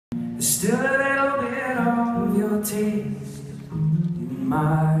Still a little bit of your taste in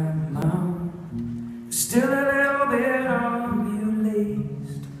my mouth. Still a little bit of you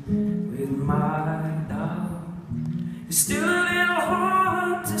laced with my doubt. It's still a little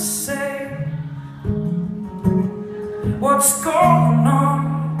hard to say what's going on.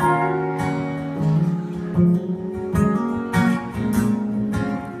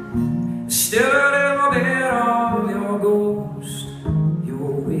 Still a little bit of your ghost,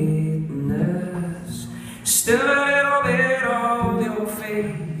 your witness. Still a little bit of your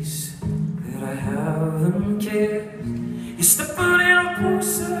face that I haven't kissed. You step a little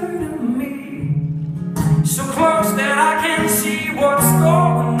closer to me, so close that I can see what's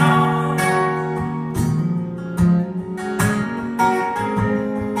going on.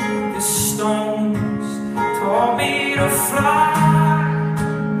 The stones taught me to fly,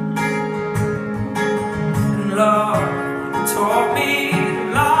 and love taught me to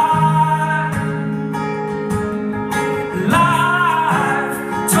lie. Life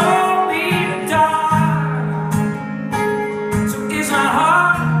taught me to die. So is my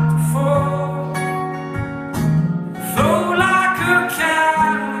heart to fall, flow like a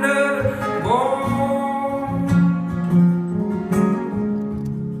cannonball.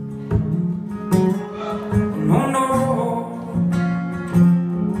 No, no.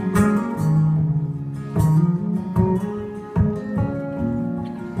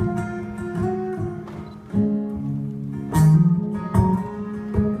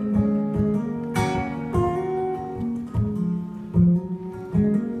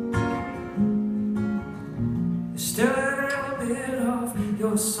 Still a little bit of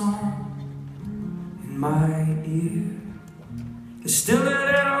your song in my ear. There's still a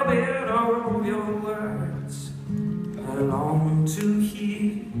little bit of your words I long to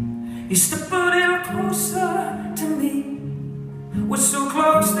hear. You step a little closer to me, we're so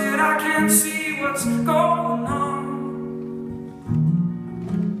close that I can't see what's going on.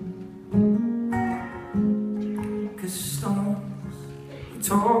 'Cause stones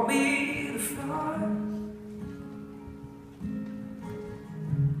taught me to fly,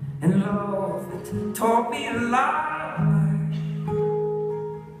 and love that taught me to lie,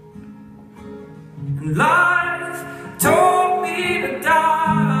 and lie